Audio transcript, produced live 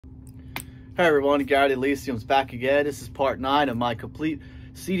Hi everyone, Garrett Elysium's back again. This is part 9 of my complete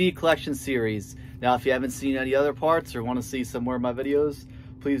CD collection series. Now if you haven't seen any other parts or want to see some more of my videos,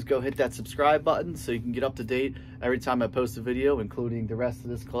 please go hit that subscribe button so you can get up to date every time I post a video, including the rest of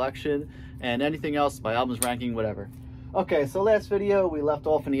this collection and anything else, my albums ranking, whatever. Okay, so last video we left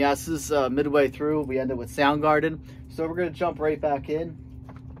off in the S's. Midway through we ended with Soundgarden, so we're going to jump right back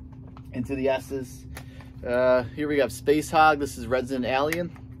into the S's. Here we have Spacehog. This is Resident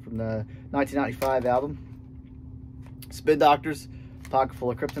Alien from the 1995 album. Spin Doctors, Pocket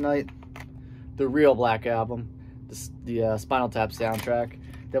Full of Kryptonite. The Real Black Album, the Spinal Tap soundtrack.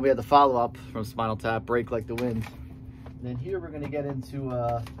 Then we have the follow-up from Spinal Tap, Break Like the Wind. And then here we're going to get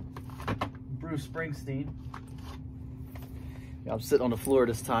into Bruce Springsteen. Yeah, I'm sitting on the floor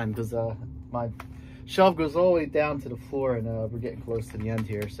this time because my shelf goes all the way down to the floor, and we're getting close to the end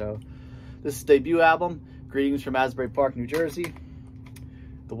here. So this is debut album, Greetings from Asbury Park, New Jersey.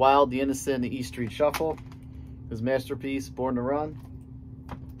 The Wild, the Innocent, the E Street Shuffle. His masterpiece, Born to Run.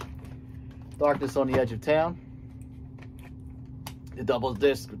 Darkness on the Edge of Town. The double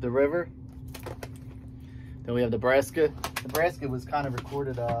disc, The River. Then we have Nebraska. Nebraska was kind of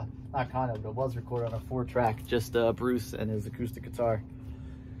recorded, not kind of, but it was recorded on a 4-track, just Bruce and his acoustic guitar.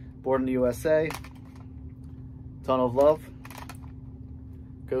 Born in the USA. Tunnel of Love.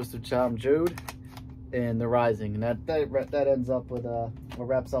 Ghost of Cham Jode. And The Rising. And that ends up with what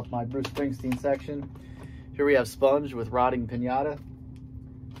wraps up my Bruce Springsteen section. Here we have Sponge with Rotting Pinata.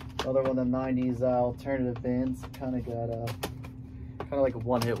 Another one of the 90s alternative bands. Kind of like a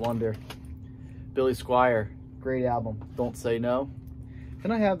one-hit wonder. Billy Squier, great album, Don't Say No.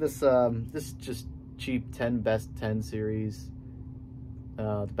 Then I have this this just cheap 10 best 10 series.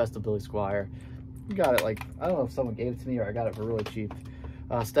 The best of Billy Squier. You got it, like, I don't know if someone gave it to me or I got it for really cheap.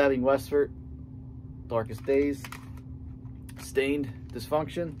 Stabbing Westford, Darkest Days, Stained,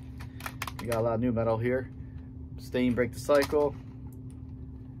 Dysfunction. You got a lot of new metal here. Stained, Break the Cycle,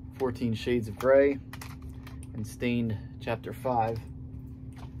 14 Shades of Grey, and Stained Chapter 5.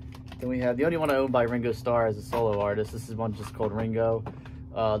 Then we have the only one I own by Ringo Starr as a solo artist. This is one just called Ringo.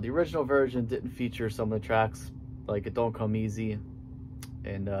 The original version didn't feature some of the tracks, like It Don't Come Easy,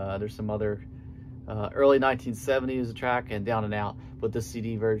 and there's some other early 1970s track and Down and Out, but this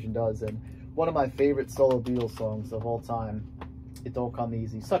CD version does. And one of my favorite solo Beatles songs of all time, It Don't Come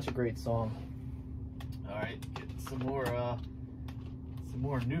Easy. Such a great song. All right, get some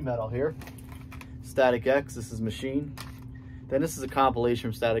more new metal here. Static X, this is Machine. Then this is a compilation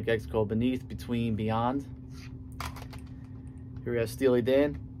from Static X called Beneath, Between, Beyond. Here we have Steely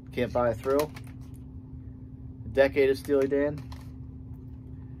Dan, Can't Buy a Thrill. A Decade of Steely Dan.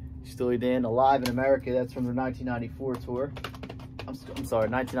 Steely Dan, Alive in America, that's from their 1994 tour. I'm sorry,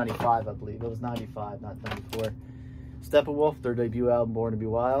 1995, I believe. It was 95, not 94. Steppenwolf, their debut album, Born to Be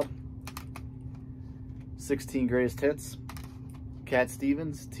Wild. 16 Greatest Hits. Cat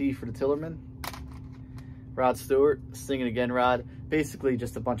Stevens, T for the Tillerman. Rod Stewart, Sing It Again, Rod. Basically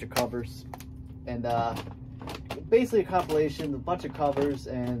just a bunch of covers. And basically a compilation, a bunch of covers,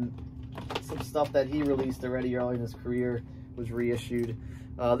 and some stuff that he released already early in his career was reissued.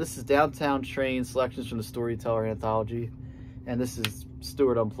 This is Downtown Train, selections from the Storyteller Anthology. And this is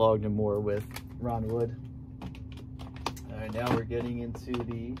Stewart Unplugged and more with Ron Wood. All right, now we're getting into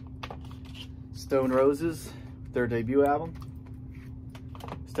the Stone Roses, their debut album.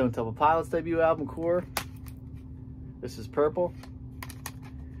 Stone Temple Pilots debut album, Core. This is Purple.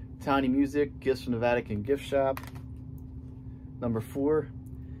 Tiny Music, Gifts from the Vatican Gift Shop. Number 4.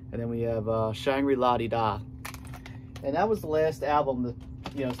 And then we have Shangri-La-Di-Da. And that was the last album that,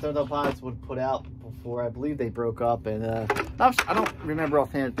 you know, Stone Temple Pilots would put out before I believe they broke up. And I don't remember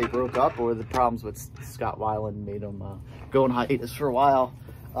offhand if they broke up or the problems with Scott Weiland made them go on hiatus for a while.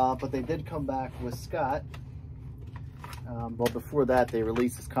 But they did come back with Scott. But before that, they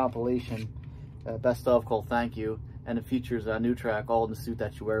released this compilation, Best Of, called Thank You. And it features a new track, All in the Suit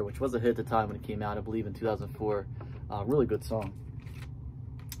That You Wear, which was a hit at the time when it came out, I believe in 2004. Really good song.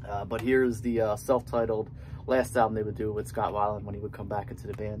 But here's the self-titled last album they would do with Scott Weiland when he would come back into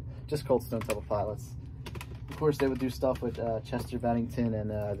the band, just called Stone Temple Pilots. Of course, they would do stuff with Chester Bennington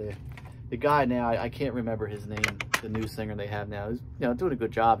and the guy now, I can't remember his name, the new singer they have now. He's, you know, doing a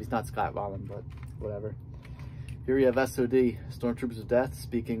good job. He's not Scott Weiland, but whatever. Here we have SOD, Stormtroopers of Death,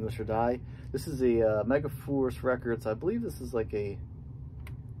 Speak English or Die. This is a Megaforce Records. I believe this is like a,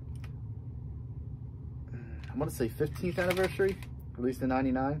 I want to say 15th anniversary, released in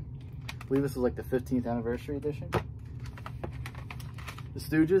 '99. I believe this is like the 15th anniversary edition. The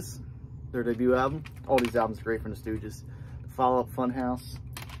Stooges, their debut album. All these albums are great from the Stooges. The follow-up, Funhouse.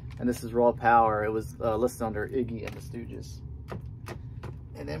 And this is Raw Power. It was listed under Iggy and the Stooges.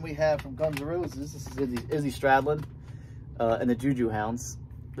 And then we have from Guns N' Roses, this is Izzy Stradlin and the Juju Hounds.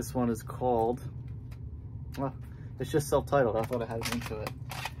 This one is called, well, it's just self-titled. I thought I had a name to it.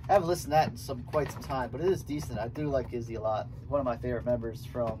 I haven't listened to that in quite some time, but it is decent. I do like Izzy a lot. One of my favorite members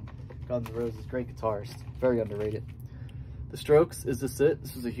from Guns N' Roses. Great guitarist. Very underrated. The Strokes, Is This It?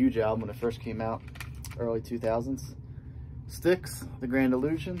 This was a huge album when it first came out, early 2000s. Styx, The Grand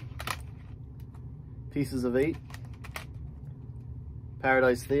Illusion. Pieces of Eight.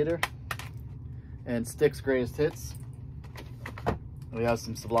 Paradise Theater. And Styx Greatest Hits. We have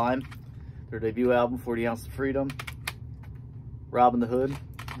some Sublime, their debut album, 40 Ounces of Freedom. Robin the Hood,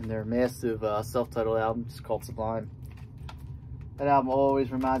 and their massive self-titled album, just called Sublime. That album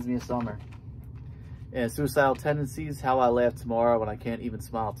always reminds me of summer. And Suicidal Tendencies, How I Laugh Tomorrow When I Can't Even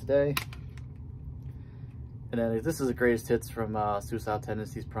Smile Today. And then this is the greatest hits from Suicidal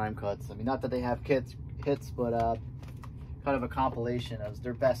Tendencies Prime Cuts. I mean, not that they have hits, but kind of a compilation of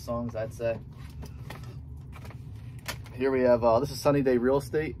their best songs, I'd say. Here we have, this is Sunny Day Real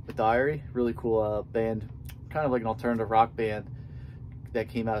Estate, The Diary. Really cool band, kind of like an alternative rock band that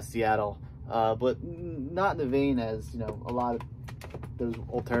came out of Seattle. But not in the vein as, you know, a lot of those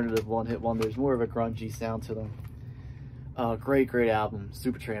alternative one-hit wonders. More of a grungy sound to them. Great album.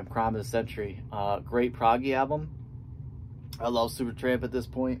 Supertramp, Crime of the Century. Great proggy album. I love Supertramp at this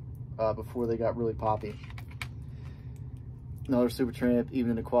point, before they got really poppy. Another Supertramp,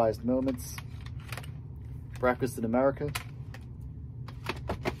 Even in the Quietest Moments. Breakfast in America.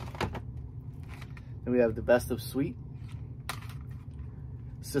 Then we have The Best of Sweet.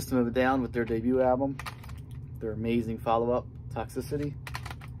 System of a Down with their debut album. Their amazing follow-up, Toxicity.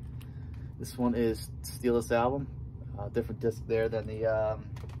 This one is Steal This Album. Different disc there than the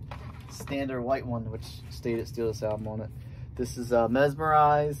standard white one, which stated Steal This Album on it. This is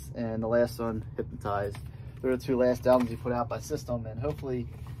Mesmerize, and the last one, Hypnotize. They're the two last albums he put out by System, and hopefully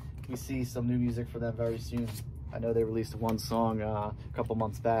we see some new music for them very soon. I know they released one song a couple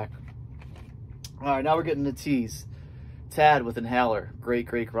months back. All right, now we're getting the tease. Tad with Inhaler, great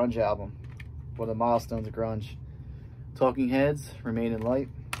grunge album. One of the milestones of grunge. Talking Heads, Remain in Light.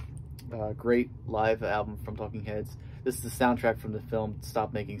 Great live album from Talking Heads. This is the soundtrack from the film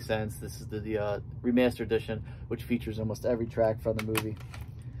Stop Making Sense. This is the remastered edition, which features almost every track from the movie.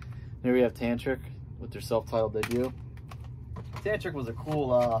 Here we have Tantric with their self-titled debut. Tantric was a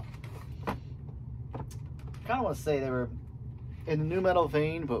cool, kind of want to say they were in the nu metal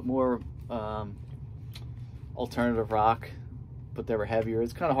vein, but more alternative rock, but they were heavier.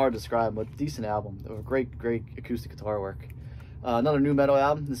 It's kind of hard to describe, but decent album. They were great acoustic guitar work. Another nu metal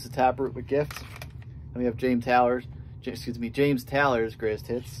album. This is Taproot with Gift. And we have James Taylor's greatest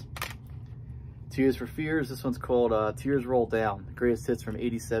hits. Tears for Fears. This one's called Tears Roll Down. Greatest hits from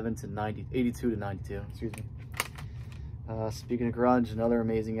 82 to 92. Excuse me. Speaking of grunge, another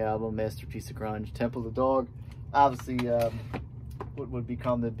amazing album, masterpiece of grunge. Temple of the Dog. Obviously, what would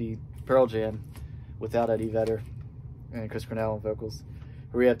become to be Pearl Jam without Eddie Vedder and Chris Cornell on vocals.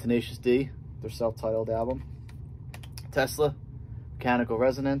 Here we have Tenacious D, their self-titled album. Tesla, Mechanical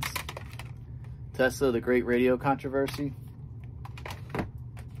Resonance. Tesla, The Great Radio Controversy.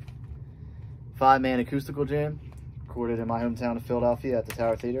 5-man acoustical jam, recorded in my hometown of Philadelphia at the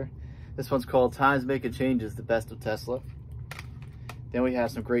Tower Theater. This one's called Time's Making Changes, The Best of Tesla. Then we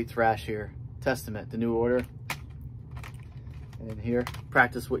have some great thrash here. Testament, The New Order. And then here,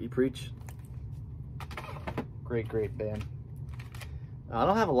 Practice What You Preach. Great band. I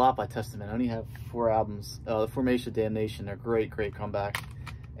don't have a lot by Testament. I only have 4 albums. The Formation of Damnation, they're great comeback.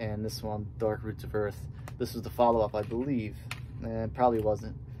 And this one, Dark Roots of Earth. This was the follow-up, I believe. And probably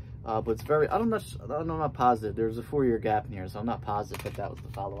wasn't. But it's very, I'm not positive. There's a 4-year gap in here, so I'm not positive that was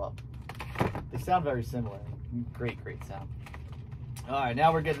the follow-up. They sound very similar. Great sound. All right,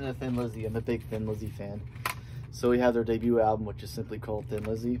 now we're getting to Thin Lizzy. I'm a big Thin Lizzy fan. So we have their debut album, which is simply called Thin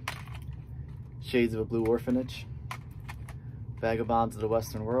Lizzy. Shades of a Blue Orphanage. Vagabonds of the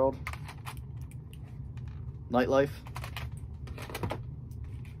Western World. Nightlife.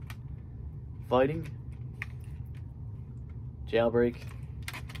 Fighting. Jailbreak.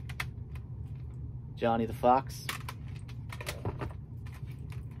 Johnny the Fox.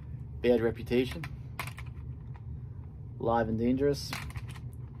 Bad Reputation. Live and Dangerous.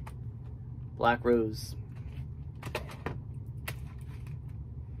 Black Rose.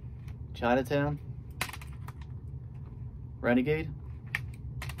 Chinatown. Renegade.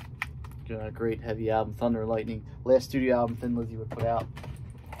 Got a great heavy album, Thunder and Lightning. Last studio album Thin Lizzy would put out.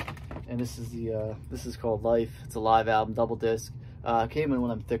 And this is called Life. It's a live album, double disc. Came in one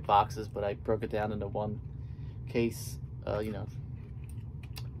of them thick boxes, but I broke it down into one case. You know,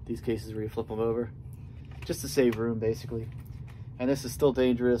 these cases where you flip them over, just to save room, basically. And this is Still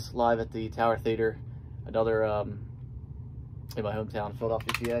Dangerous, live at the Tower Theater, another in my hometown,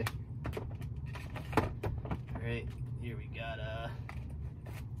 Philadelphia, PA. All right, here we got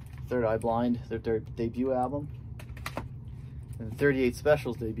Third Eye Blind, their debut album, and 38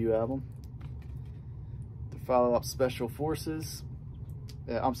 Specials debut album. The follow-up, Special Forces.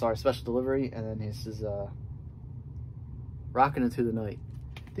 I'm sorry, Special Delivery, and then this is Rockin' Into the Night.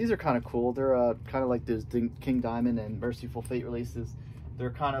 These are kind of cool. They're kind of like those King Diamond and Merciful Fate releases.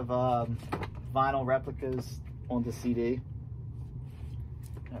 They're kind of vinyl replicas on the CD.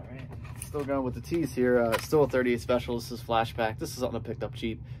 All right, still going with the tees here. Still a 38 Special. This is Flashback. This is something I picked up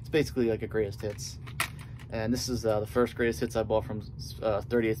cheap. It's basically like a greatest hits. And this is the first greatest hits I bought from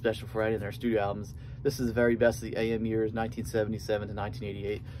 38 Special for any of their studio albums. This is the very best of the AM years, 1977 to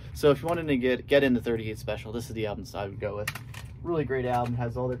 1988. So if you wanted to get into 38 Special, this is the album I would go with. Really great album,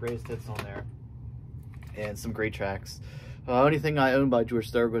 has all the greatest hits on there, and some great tracks. Only thing I own by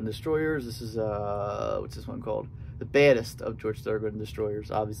George Thorogood and Destroyers. This is what's this one called? The Baddest of George Thorogood and Destroyers.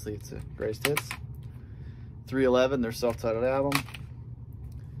 Obviously, it's a greatest hits. 311, their self-titled album.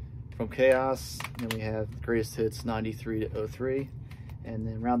 From Chaos, and we have Greatest Hits 93 to 03, and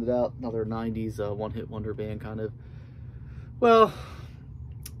then rounded out another 90s one-hit wonder band kind of. Well,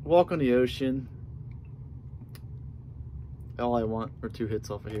 Walk on the Ocean. All I Want are two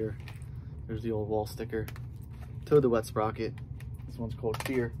hits off of here. There's the old wall sticker. Toad the Wet Sprocket. This one's called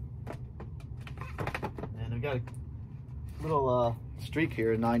Fear. And we got a little streak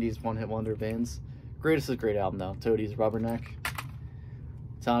here, 90s one-hit wonder bands. Greatest is a great album though. Toadie's Rubberneck.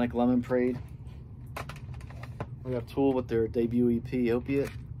 Tonic Lemon Parade. We have Tool with their debut EP,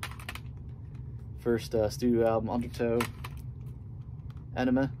 Opiate. First studio album, Undertow.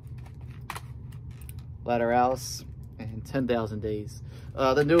 Enema. Lateralis. And 10,000 Days.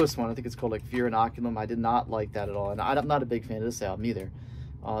 The newest one, I think it's called like Fear Inoculum. I did not like that at all, and I'm not a big fan of this album either.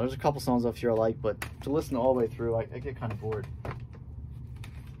 There's a couple songs off here I like, but to listen all the way through, I get kind of bored.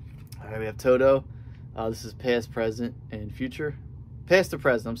 All right, we have Toto. This is Past, Present, and Future. Past to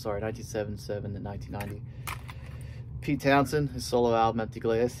Present, I'm sorry, 1977 to 1990. Pete Townsend, his solo album, Empty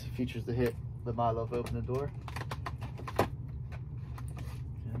Glass, features the hit Let My Love Open the Door.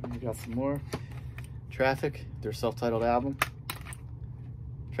 And we got some more. Traffic, their self-titled album.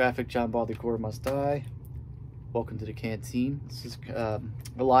 Traffic, John Barleycorn Must Die. Welcome to the Canteen. This is a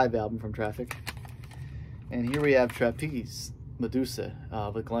live album from Traffic. And here we have Trapeze, Medusa,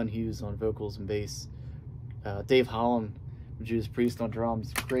 with Glenn Hughes on vocals and bass. Dave Holland, Judas Priest on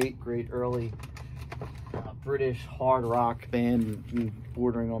drums. Great early British hard rock band,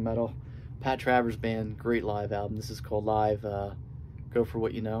 bordering on metal. Pat Travers Band, great live album. This is called Live Go For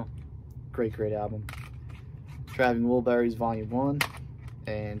What You Know. Great album. Traveling Wilburys Volume 1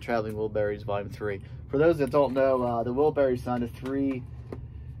 and Traveling Wilburys Volume 3. For those that don't know, the Wilburys signed a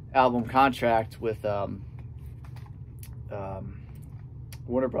 3-album contract with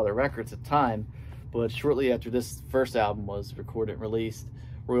Warner Brother Records at the time, but shortly after this first album was recorded and released,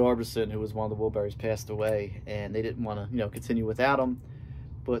 Roy Orbison, who was one of the Wilburys, passed away, and they didn't want to, continue without him.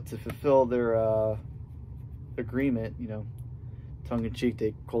 But to fulfill their agreement, tongue-in-cheek,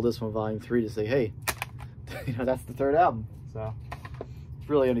 they called this one Volume 3 to say, hey, that's the 3rd album. So it's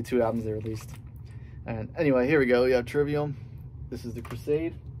really only 2 albums they released. And anyway, here we go. We have Trivium. This is The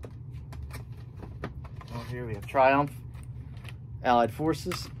Crusade. Over here we have Triumph, Allied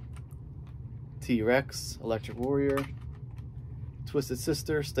Forces, T-Rex, Electric Warrior, Twisted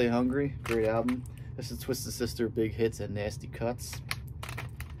Sister, Stay Hungry, great album. This is Twisted Sister, Big Hits and Nasty Cuts.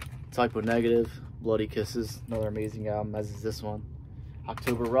 Typo Negative, Bloody Kisses, another amazing album, as is this one.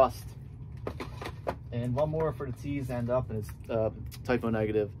 October Rust. And one more for the T's end up, and it's Typo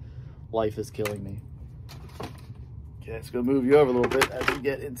Negative, Life Is Killing Me. Okay, let's go move you over a little bit as we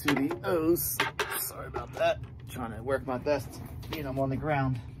get into the O's. Sorry about that. Trying to work my best, being I'm on the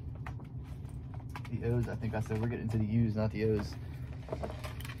ground. The O's, I think I said we're getting into the U's, not the O's.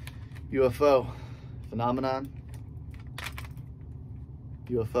 UFO, Phenomenon.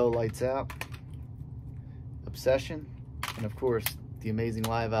 UFO, Lights Out. Obsession. And of course, the amazing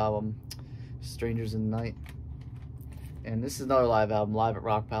live album, Strangers in the Night. And this is another live album, Live at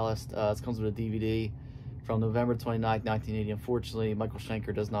Rock Palace. It comes with a DVD from November 29th, 1980. Unfortunately, Michael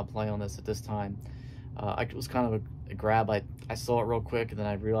Schenker does not play on this at this time. It was kind of a grab. I saw it real quick, and then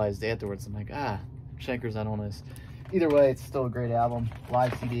I realized afterwards, I'm like, Schenker's not on this. Either way, it's still a great album.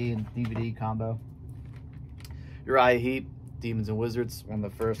 Live CD and DVD combo. Uriah Heep, Demons and Wizards, one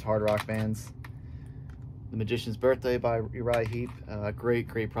of the first hard rock bands. The Magician's Birthday by Uriah Heep.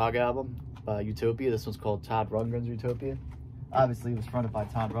 Great prog album by Utopia. This one's called Todd Rundgren's Utopia. Obviously, it was fronted by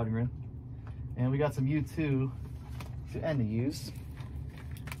Todd Rundgren. And we got some U2 to end the Used,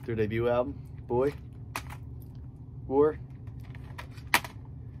 their debut album, Boy, War,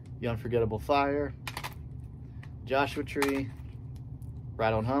 The Unforgettable Fire, Joshua Tree,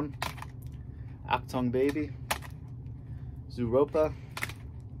 Ride on Hum, Achtung Baby, Zooropa.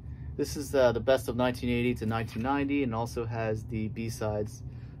 This is the best of 1980 to 1990, and also has the B-sides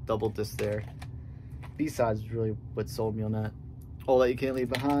double disc there. B-sides is really what sold me on that. All That You Can't Leave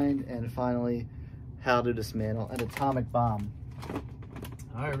Behind, and finally, How to Dismantle an Atomic Bomb.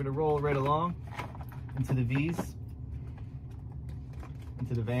 All right, we're gonna roll right along into the V's,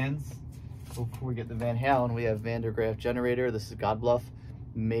 into the Vans. Before we get to Van Halen, we have Van der Graaf Generator. This is God Bluff.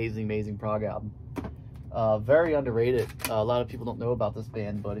 Amazing, amazing prog album. Very underrated. A lot of people don't know about this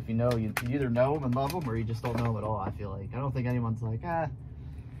band, but if you know, you either know them and love them, or you just don't know them at all, I feel like. I don't think anyone's like,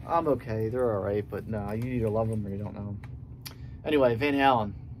 I'm okay, they're all right, but no, you either love them or you don't know them. Anyway, Van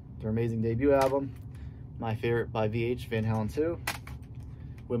Halen, their amazing debut album. My favorite by VH, Van Halen 2.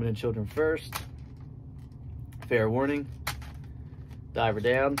 Women and Children First. Fair Warning. Diver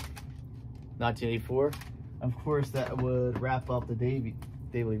Down. 1984. Of course, that would wrap up the David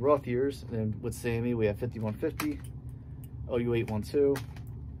Lee Roth years. And then with Sammy, we have 5150, OU 812,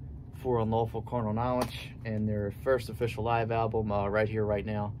 For Unlawful Carnal Knowledge, and their first official live album, Right Here, Right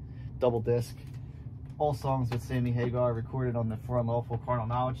Now, double disc. All songs with Sammy Hagar, recorded on the For Unlawful Carnal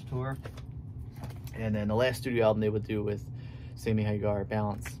Knowledge tour. And then the last studio album they would do with Sammy Hagar,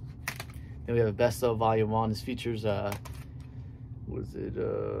 Balance. Then we have a Best of Volume 1. This features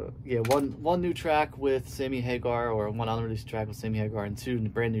one new track with Sammy Hagar, or one unreleased track with Sammy Hagar, and 2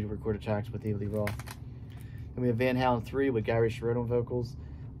 brand new recorded tracks with David Lee Roth. Then we have Van Halen 3 with Gary Cherone on vocals.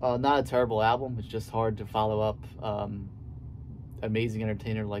 Not a terrible album, it's just hard to follow up. Amazing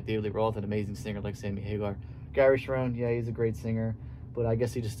entertainer like David Lee Roth, an amazing singer like Sammy Hagar. Gary Cherone, yeah, he's a great singer, but I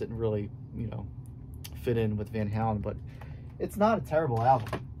guess he just didn't really, fit in with Van Halen, but it's not a terrible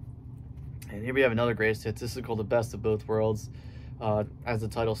album. And here we have another greatest hits. This is called The Best of Both Worlds. As the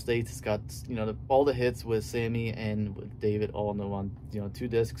title states, it's got all the hits with Sammy and with David all in the one, 2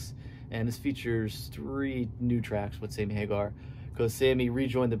 discs, and this features 3 new tracks with Sammy Hagar, because Sammy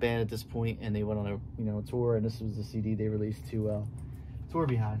rejoined the band at this point and they went on a tour, and this was the CD they released to tour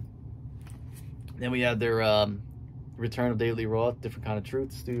behind. Then we have their return of David Lee Roth, Different Kind of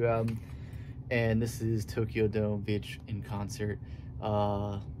Truth studio album, and this is Tokyo Dome VH in concert.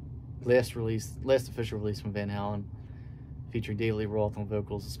 Last official release from Van Halen, featuring David Lee Roth on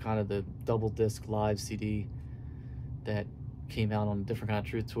vocals. It's kind of the double disc live CD that came out on a Different Kind of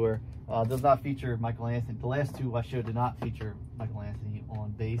Truth tour. Does not feature Michael Anthony. The last 2 I showed did not feature Michael Anthony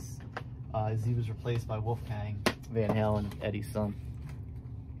on bass, as he was replaced by Wolfgang Van Halen, Eddie's son.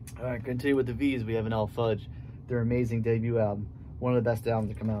 All right, continue with the V's. We have Vanilla Fudge, their amazing debut album, one of the best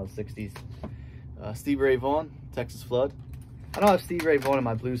albums to come out of the 60s. Stevie Ray Vaughan, Texas Flood. I don't have Stevie Ray Vaughan in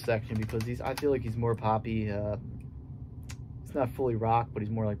my blues section because I feel like he's more poppy. It's not fully rock, but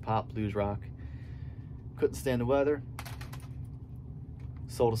he's more like pop blues rock. Couldn't Stand the Weather,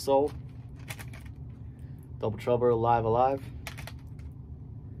 Soul to Soul, Double Trouble, Alive Alive,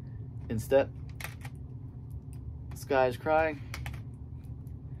 In Step, Sky is Crying,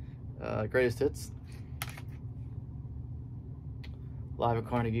 Greatest Hits, Live at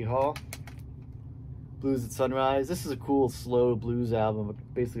Carnegie Hall, Blues at Sunrise. This is a cool, slow blues album,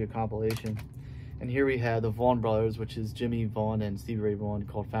 basically a compilation. And here we have the Vaughan Brothers, which is Jimmy Vaughan and Stevie Ray Vaughan,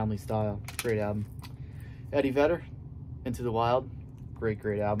 called Family Style. Great album. Eddie Vedder, Into the Wild. Great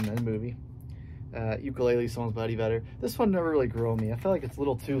album and movie. Ukulele Songs by Eddie Vedder. This one never really grew on me. I feel like it's a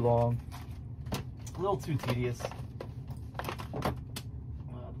little too long, a little too tedious. It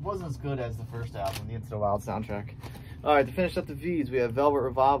wasn't as good as the first album, the Into the Wild soundtrack. All right, to finish up the V's, we have Velvet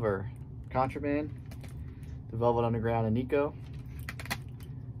Revolver, Contraband, The Velvet Underground, and Nico.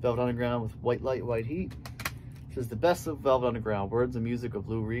 Velvet Underground with White Light, White Heat. This is the best of Velvet Underground, words and music of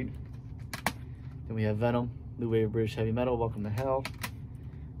Lou Reed. Then we have Venom, New Wave British Heavy Metal, Welcome to Hell.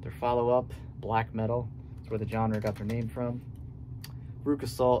 Their follow-up, Black Metal. That's where the genre got their name from. Rook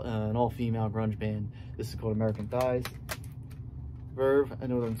Assault, an all-female grunge band. This is called American Thighs. Verve, A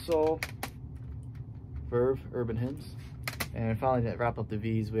Northern Soul. Verve, Urban Hymns. And finally, to wrap up the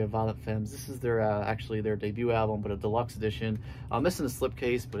V's, we have Violent Femmes. This is their actually their debut album, but a deluxe edition. I'm missing the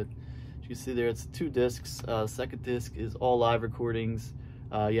slipcase, but as you can see there, it's 2 discs. Second disc is all live recordings.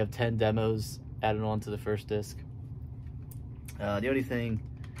 You have 10 demos added on to the first disc. The only thing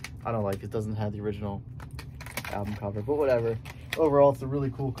I don't like, it doesn't have the original album cover, but whatever. Overall, it's a really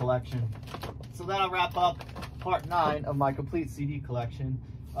cool collection. So that'll wrap up part 9 of my complete CD collection.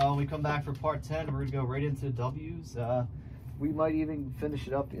 When we come back for part 10, we're gonna go right into W's. we might even finish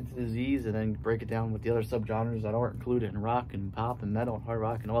it up into the Z's and then break it down with the other subgenres that aren't included in rock and pop and metal and hard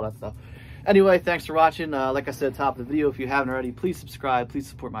rock and all that stuff. Anyway, thanks for watching. Like I said at the top of the video, if you haven't already, please subscribe, please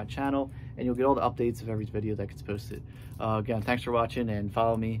support my channel, and you'll get all the updates of every video that gets posted. Again, thanks for watching, and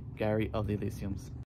follow me, Gary of the Elysiums.